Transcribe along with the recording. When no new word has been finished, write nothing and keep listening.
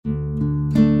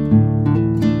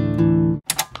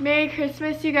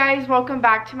Christmas, you guys. Welcome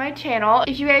back to my channel.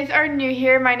 If you guys are new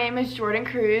here, my name is Jordan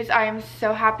Cruz. I am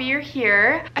so happy you're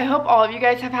here. I hope all of you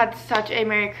guys have had such a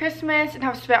Merry Christmas and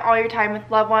have spent all your time with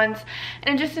loved ones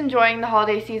and just enjoying the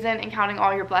holiday season and counting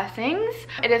all your blessings.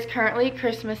 It is currently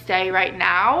Christmas Day right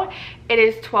now. It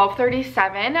is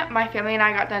 12:37. My family and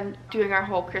I got done doing our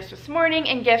whole Christmas morning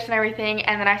and gifts and everything,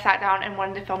 and then I sat down and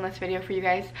wanted to film this video for you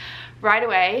guys right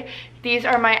away. These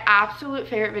are my absolute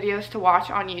favorite videos to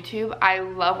watch on YouTube. I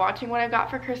love watching what I got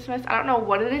for Christmas. I don't know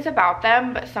what it is about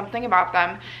them, but something about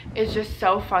them is just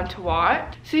so fun to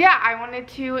watch. So yeah, I wanted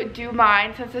to do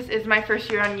mine since this is my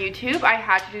first year on YouTube. I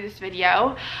had to do this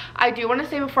video. I do want to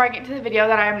say before I get into the video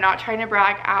that I am not trying to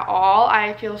brag at all.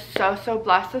 I feel so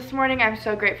blessed this morning. I'm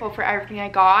so grateful for everything I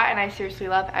got, and I seriously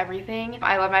love everything.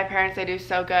 I love my parents. They do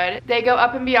so good. They go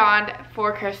up and beyond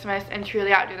for Christmas and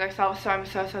truly outdo themselves, so I'm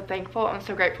so thankful and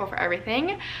so grateful for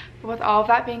everything. But with all of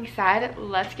that being said,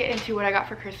 let's get into what I got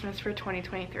for Christmas for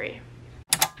 2023.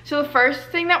 So the first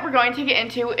thing that we're going to get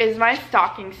into is my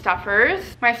stocking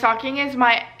stuffers. My stocking is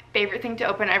my favorite thing to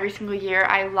open every single year.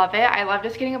 I love it. I love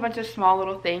just getting a bunch of small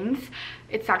little things.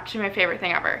 It's actually my favorite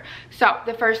thing ever. So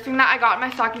the first thing that I got in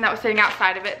my stocking that was sitting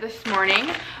outside of it this morning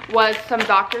was some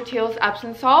Dr. Teal's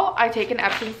Epsom salt. I take an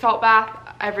Epsom salt bath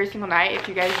every single night. If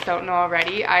you guys don't know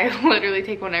already, I literally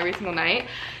take one every single night.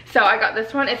 So I got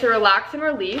this one. It's a relax and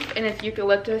relief, and it's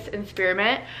eucalyptus and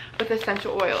spearmint with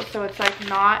essential oils. So it's like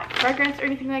not fragrance or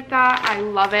anything like that. I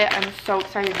love it. I'm so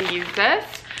excited to use this,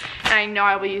 and I know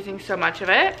I'll be using so much of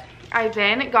it. I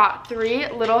then got 3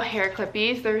 little hair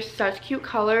clippies. They're such cute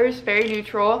colors, very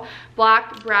neutral,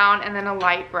 black, brown, and then a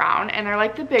light brown, and they're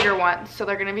like the bigger ones, so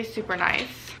they're gonna be super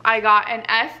nice. I got an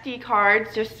SD card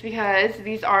just because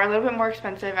these are a little bit more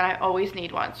expensive and I always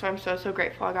need one, so I'm so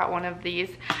grateful I got one of these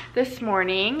this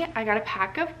morning. I got a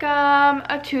pack of gum,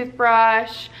 a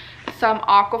toothbrush, some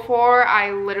Aquaphor.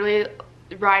 I literally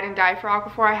ride and die for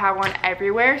Aquaphor. I have one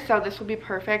everywhere, so this will be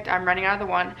perfect. I'm running out of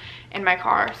the one in my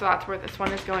car, so that's where this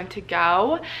one is going to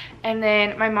go. And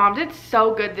then my mom did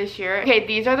so good this year. Okay,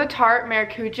 these are the Tarte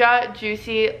Maracuja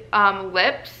Juicy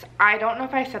Lips. I don't know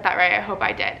if I said that right. I hope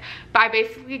I did. But I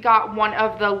basically got one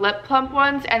of the lip plump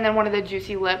ones and then one of the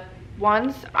juicy lip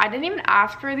ones. I didn't even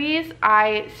ask for these.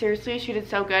 She did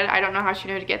so good. I don't know how she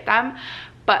knew to get them,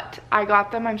 but I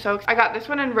got them. I'm so excited. I got this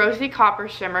one in Rosy Copper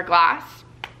Shimmer Glass.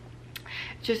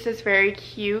 Just this very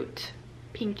cute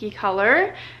pinky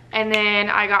color. And then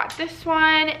I got this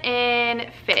one in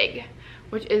Fig,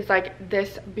 which is like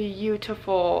this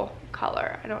beautiful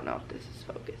color. I don't know if this is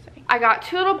focusing. I got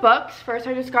 2 little books. First,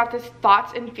 I just got this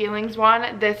Thoughts and Feelings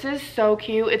one. This is so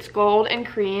cute. It's gold and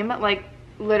cream, like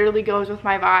literally goes with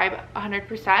my vibe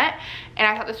 100%, and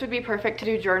I thought this would be perfect to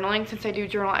do journaling since I do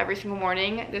journal every single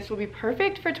morning. This will be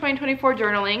perfect for 2024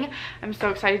 journaling. I'm so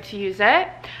excited to use it.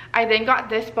 I then got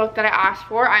this book that I asked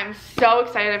for. I'm so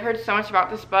excited. I've heard so much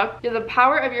about this book. The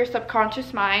Power of Your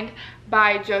Subconscious Mind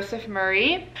by Joseph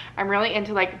Murray. I'm really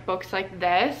into like books like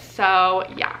this, so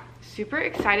yeah, super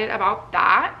excited about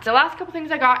that. The last couple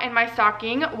things I got in my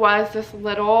stocking was this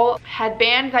little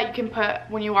headband that you can put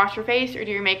when you wash your face or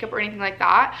do your makeup or anything like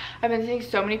that. I've been seeing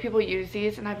so many people use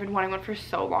these and I've been wanting one for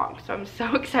so long, so I'm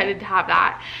so excited to have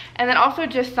that. And then also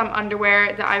just some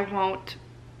underwear that I won't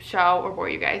show or bore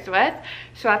you guys with.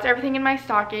 So that's everything in my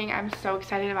stocking. I'm so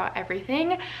excited about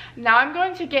everything. Now I'm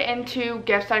going to get into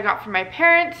gifts that I got from my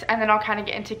parents, and then I'll kind of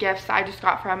get into gifts that I just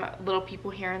got from little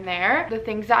people here and there. The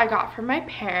things that I got from my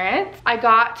parents, I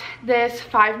got this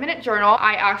 5-minute journal.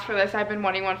 I asked for this. I've been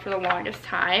wanting one for the longest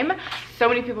time. So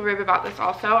many people rave about this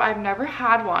also. I've never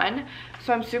had one,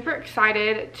 so I'm super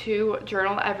excited to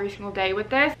journal every single day with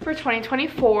this for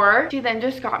 2024. She then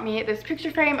just got me this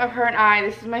picture frame of her and I.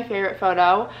 This is my favorite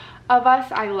photo of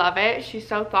us. I love it. She's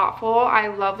so thoughtful. I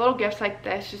love little gifts like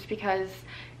this just because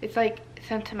it's like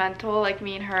sentimental, like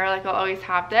me and her, like I'll always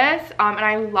have this. And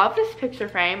I love this picture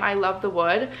frame. I love the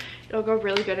wood. It'll go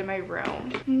really good in my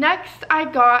room. Next, I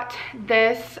got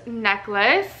this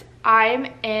necklace. I'm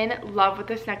in love with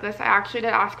this necklace. I actually did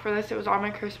ask for this. It was on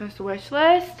my Christmas wish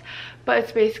list, but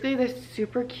it's basically this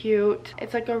super cute,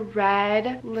 it's like a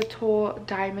red little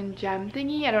diamond gem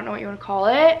thingy. I don't know what you want to call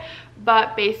it,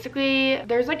 but basically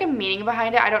there's like a meaning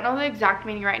behind it. I don't know the exact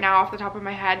meaning right now off the top of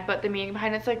my head, but the meaning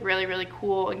behind it's like really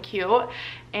cool and cute,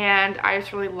 and I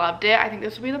just really loved it. I think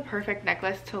this will be the perfect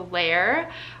necklace to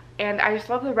layer. And I just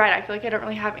love the red. I feel like I don't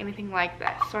really have anything like this,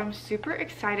 so I'm super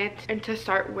excited to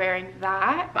start wearing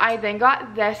that. I then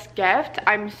got this gift.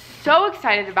 I'm so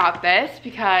excited about this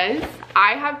because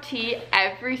I have tea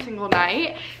every single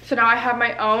night, so now I have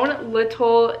my own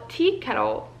little tea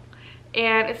kettle.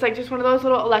 and it's like just one of those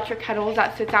little electric kettles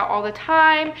that sits out all the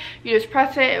time. You just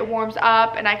press it, it warms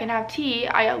up, and I can have tea.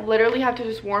 I literally have to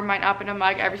just warm mine up in a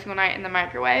mug every single night in the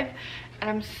microwave. And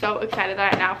I'm so excited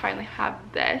that I now finally have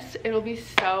this. It'll be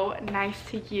so nice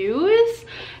to use.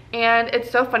 And it's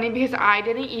so funny because I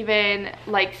didn't even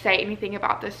like say anything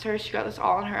about this to her. She got this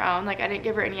all on her own. Like, I didn't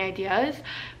give her any ideas,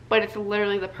 but it's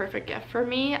literally the perfect gift for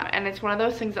me. And it's one of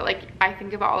those things that like I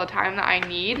think about all the time that I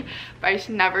need, but I just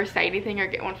never say anything or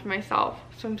get one for myself.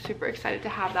 So I'm super excited to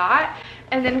have that.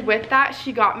 And then with that,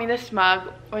 she got me this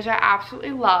mug, which I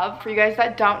absolutely love. For you guys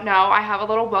that don't know, I have a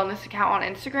little wellness account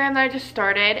on Instagram that I just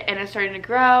started, and it's starting to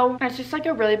grow. And it's just like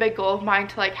a really big goal of mine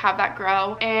to like have that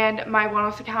grow. And my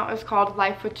wellness account is called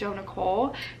Life with Jo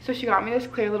Nicole. So she got me this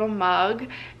clear little mug,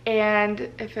 and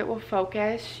if it will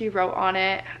focus, she wrote on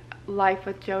it, Life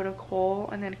with Jo Nicole,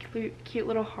 and then a cute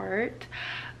little heart.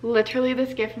 Literally,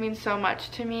 this gift means so much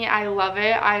to me. I love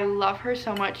it. I love her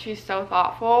so much. She's so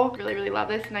thoughtful. Really love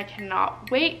this, and I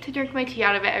cannot wait to drink my tea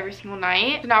out of it every single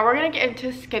night. So now we're gonna get into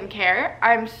skincare.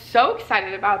 I'm so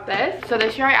excited about this. So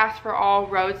this year I asked for all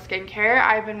Rhode skincare.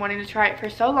 I've been wanting to try it for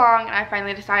so long, and I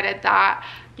finally decided that,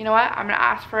 you know what, I'm gonna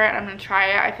ask for it and I'm gonna try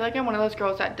it. I feel like I'm one of those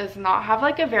girls that does not have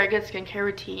like a very good skincare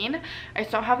routine. I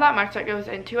just don't have that much that goes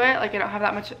into it. Like, I don't have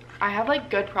that much. I have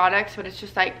like good products, but it's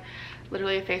just like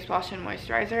literally a face wash and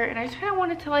moisturizer, and I just kind of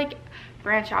wanted to like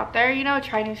branch out there, you know,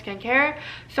 try new skincare.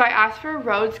 So I asked for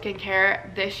Rhode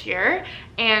skincare this year,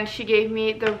 and she gave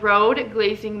me the Rhode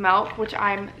Glazing Milk, which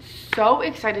I'm so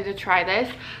excited to try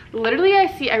this. Literally, I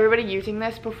see everybody using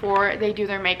this before they do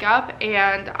their makeup,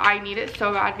 and I need it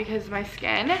so bad because my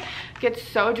skin gets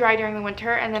so dry during the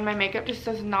winter, and then my makeup just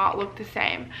does not look the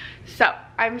same. So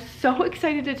I'm so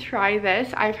excited to try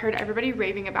this. I've heard everybody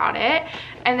raving about it.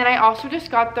 And then I also just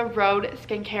got the Rhode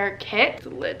skincare kit. It's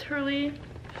literally,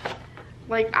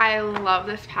 like, I love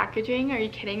this packaging. Are you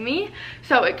kidding me?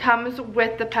 So it comes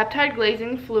with the peptide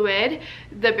glazing fluid,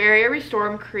 the barrier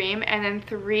restore cream, and then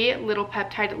 3 little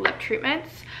peptide lip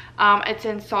treatments. It's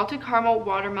in salted caramel,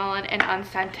 watermelon, and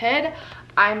unscented.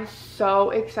 I'm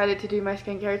so excited to do my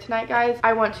skincare tonight, guys.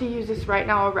 I want to use this right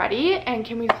now already, and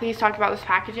can we please talk about this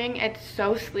packaging? It's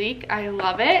so sleek. I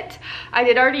love it. I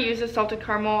did already use the salted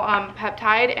caramel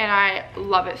peptide, and I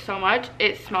love it so much.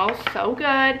 It smells so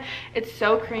good. It's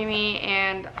so creamy,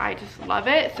 and I just love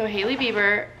it. So Hailey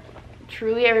Bieber,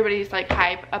 truly everybody's like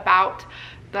hype about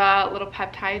the little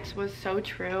peptides was so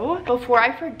true. Before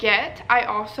I forget, I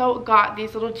also got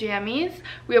these little jammies.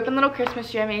 We open little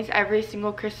Christmas jammies every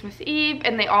single Christmas Eve,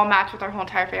 and they all match with our whole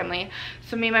entire family.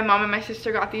 So me, my mom, and my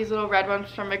sister got these little red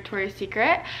ones from Victoria's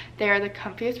Secret. They are the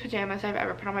comfiest pajamas I've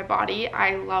ever put on my body.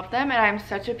 I love them, and I'm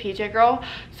such a PJ girl.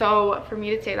 So for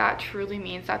me to say that truly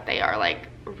means that they are like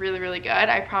really good.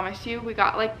 I promise you. We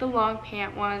got like the long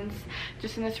pant ones,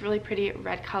 just in this really pretty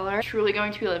red color. Truly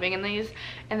going to be living in these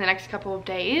in the next couple of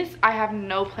days. I have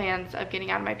no plans of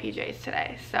getting out of my PJs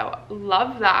today, so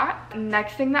love that.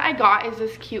 Next thing that I got is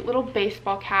this cute little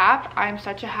baseball cap. I'm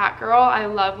such a hat girl. I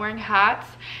love wearing hats,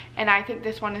 and I think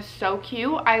this one is so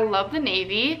cute. I love the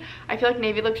navy. I feel like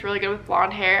navy looks really good with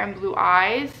blonde hair and blue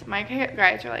eyes. My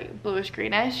guys are like bluish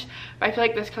greenish, but I feel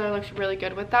like this color looks really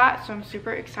good with that, so I'm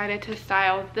super excited to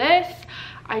style this.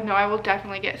 I know I will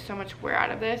definitely get so much wear out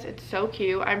of this. It's so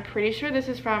cute. I'm pretty sure this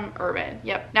is from Urban.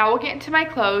 Yep. Now we'll get into my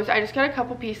clothes. I just got a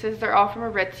couple pieces. They're all from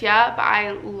Aritzia, but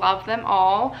I love them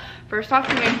all. First off,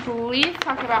 can we please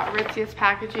talk about Aritzia's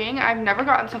packaging? I've never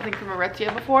gotten something from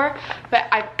Aritzia before, but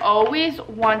I've always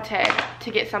wanted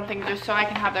to get something just so I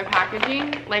can have their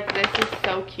packaging. Like, this is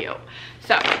so cute.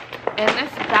 So in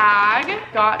this bag,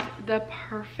 got the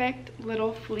perfect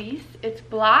little fleece. It's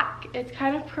black. It's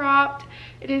kind of cropped.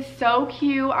 It is so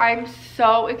cute. I'm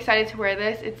so excited to wear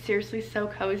this. It's seriously so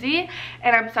cozy,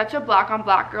 and I'm such a black on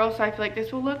black girl, so I feel like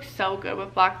this will look so good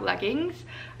with black leggings.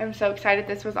 I'm so excited.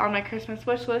 This was on my Christmas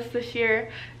wish list this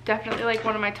year. Definitely like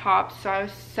one of my tops, so I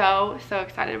was so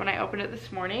excited when I opened it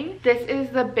this morning. This is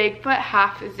the Bigfoot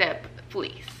half zip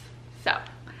fleece. So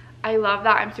I love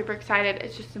that. I'm super excited.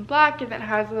 It's just in black, and then it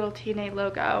has a little TNA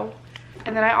logo.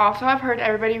 And then I also have heard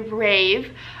everybody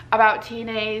rave about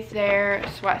TNA's their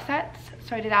sweat sets.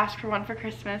 So I did ask for one for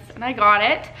Christmas, and I got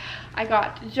it. I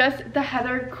got just the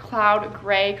Heather Cloud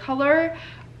Gray color.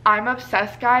 I'm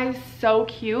obsessed, guys. So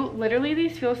cute. Literally,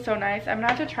 these feel so nice. I'm gonna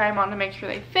have to try them on to make sure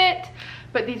they fit.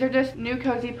 But these are just new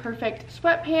cozy perfect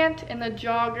sweatpants and the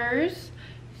joggers.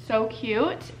 So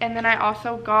cute. And then I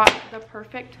also got the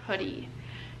perfect hoodie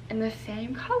in the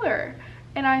same color.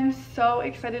 and I'm so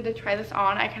excited to try this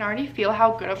on. I can already feel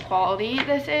how good of quality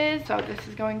this is, so this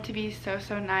is going to be so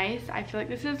nice. I feel like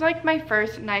this is like my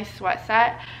first nice sweat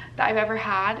set that I've ever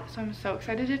had, so I'm so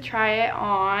excited to try it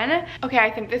on. Okay,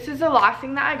 I think this is the last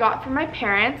thing that I got from my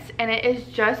parents, and it is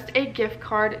just a gift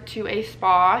card to a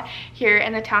spa here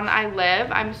in the town that I live.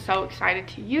 I'm so excited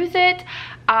to use it.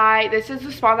 This is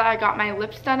the spa that I got my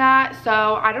lips done at,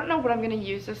 so I don't know what I'm gonna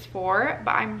use this for,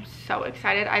 but I'm so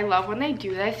excited. I love when they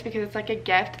do this because it's like a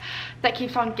gift that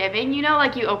keeps on giving, you know,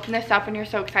 like you open this up and you're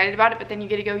so excited about it, but then you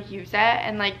get to go use it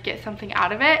and like get something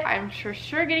out of it. I'm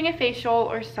sure getting a facial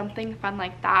or something fun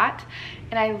like that,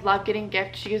 and I love getting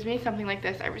gifts. She gives me something like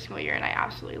this every single year and I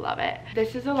absolutely love it.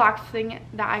 This is the last thing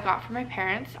that I got from my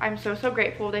parents. I'm so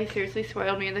grateful. They seriously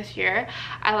spoiled me this year.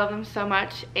 I love them so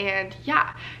much. And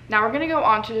yeah, now we're gonna go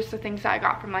on to just the things that I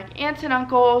got from like aunts and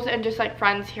uncles and just like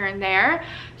friends here and there.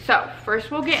 So first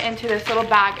we'll get into this little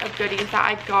bag of goodies that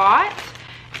I got.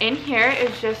 In here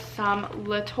is just some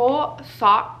little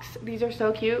socks. These are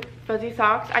so cute, fuzzy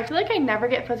socks. I feel like I never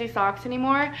get fuzzy socks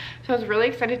anymore, so I was really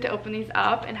excited to open these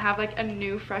up and have like a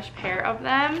new fresh pair of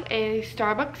them. A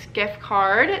Starbucks gift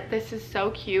card. This is so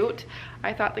cute.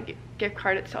 I thought the gift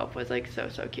card itself was like so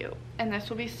cute, and this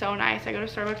will be so nice. I go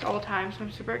to Starbucks all the time, so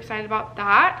I'm super excited about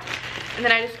that. And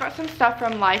then I just got some stuff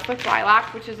from Life with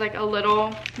Lilac, which is like a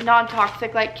little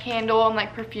non-toxic like candle and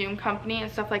like perfume company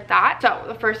and stuff like that. So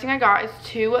the first thing I got is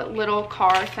 2 little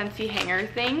car Scentsy hanger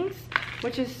things,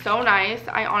 which is so nice.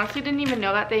 I honestly didn't even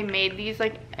know that they made these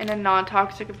like in a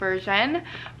non-toxic version,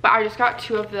 but I just got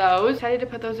 2 of those. Decided to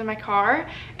put those in my car.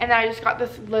 And then I just got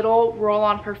this little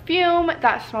roll-on perfume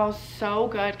that smells so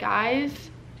good, guys.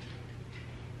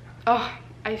 Oh,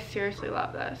 I seriously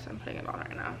love this. I'm putting it on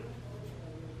right now.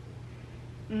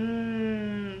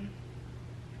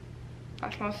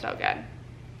 That smells so good.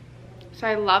 So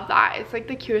I love that. It's like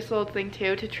the cutest little thing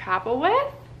too to travel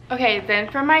with. Okay, then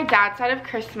for my dad's side of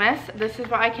Christmas, this is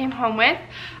what I came home with.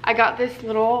 I got this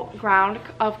little ground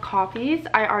of coffees.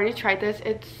 I already tried this.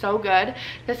 It's so good.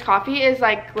 This coffee is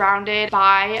like grounded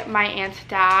by my aunt's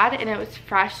dad, and it was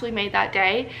freshly made that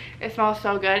day. It smells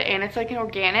so good, and it's like an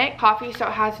organic coffee, so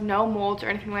it has no molds or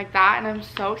anything like that, and I'm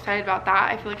so excited about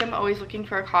that. I feel like I'm always looking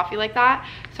for a coffee like that,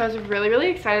 so I was really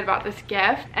excited about this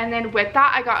gift. And then with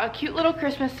that, I got a cute little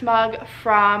Christmas mug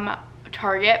from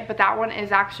Target, but that one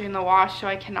is actually in the wash, so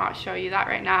I cannot show you that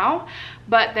right now.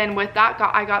 But then with that,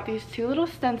 I got these 2 little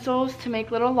stencils to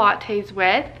make little lattes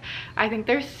with. I think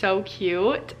they're so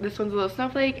cute. This one's a little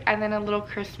snowflake and then a little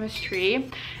Christmas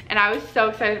tree, and I was so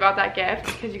excited about that gift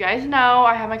because you guys know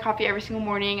I have my coffee every single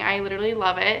morning. I literally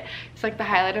love it. It's like the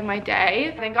highlight of my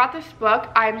day. I then got this book.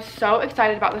 I'm so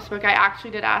excited about this book. I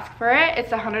actually did ask for it.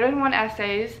 It's 101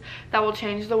 essays that will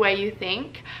change the way you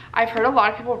think. I've heard a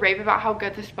lot of people rave about how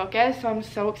good this book is, so I'm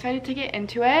so excited to get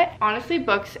into it. Honestly,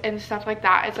 books and stuff like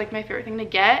that is like my favorite thing to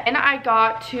get. And I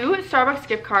got 2 Starbucks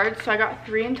gift cards, so I got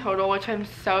 3 in total, which I'm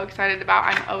so excited about.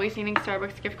 I'm always needing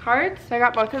Starbucks gift cards, so I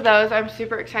got both of those. I'm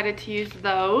super excited to use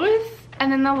those.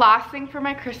 And then the last thing for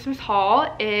my Christmas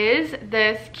haul is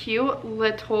this cute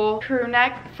little crew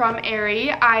neck from Aerie.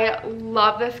 I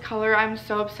love this color. I'm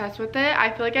so obsessed with it.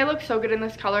 I feel like I look so good in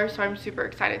this color, so I'm super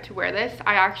excited to wear this.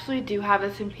 I actually do have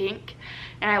this in pink,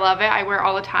 and I love it. I wear it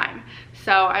all the time.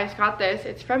 So I just got this.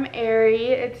 It's from Aerie.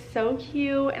 It's so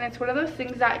cute, and it's one of those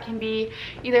things that can be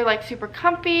either like super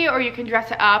comfy or you can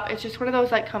dress it up. It's just one of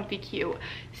those like comfy cute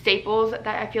staples that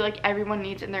I feel like everyone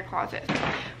needs in their closet.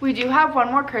 We do have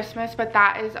one more Christmas, but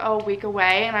that is a week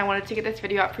away, and I wanted to get this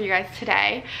video up for you guys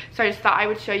today, so I just thought I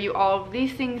would show you all of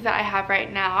these things that I have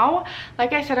right now.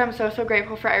 Like I said, I'm so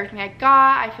grateful for everything I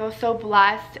got. I feel so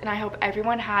blessed, and I hope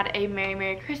everyone had a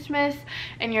Merry Christmas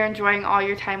and you're enjoying all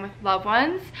your time with loved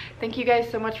ones. Thank you guys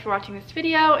so much for watching this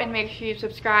video, and make sure you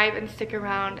subscribe and stick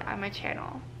around on my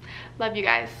channel. Love you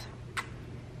guys.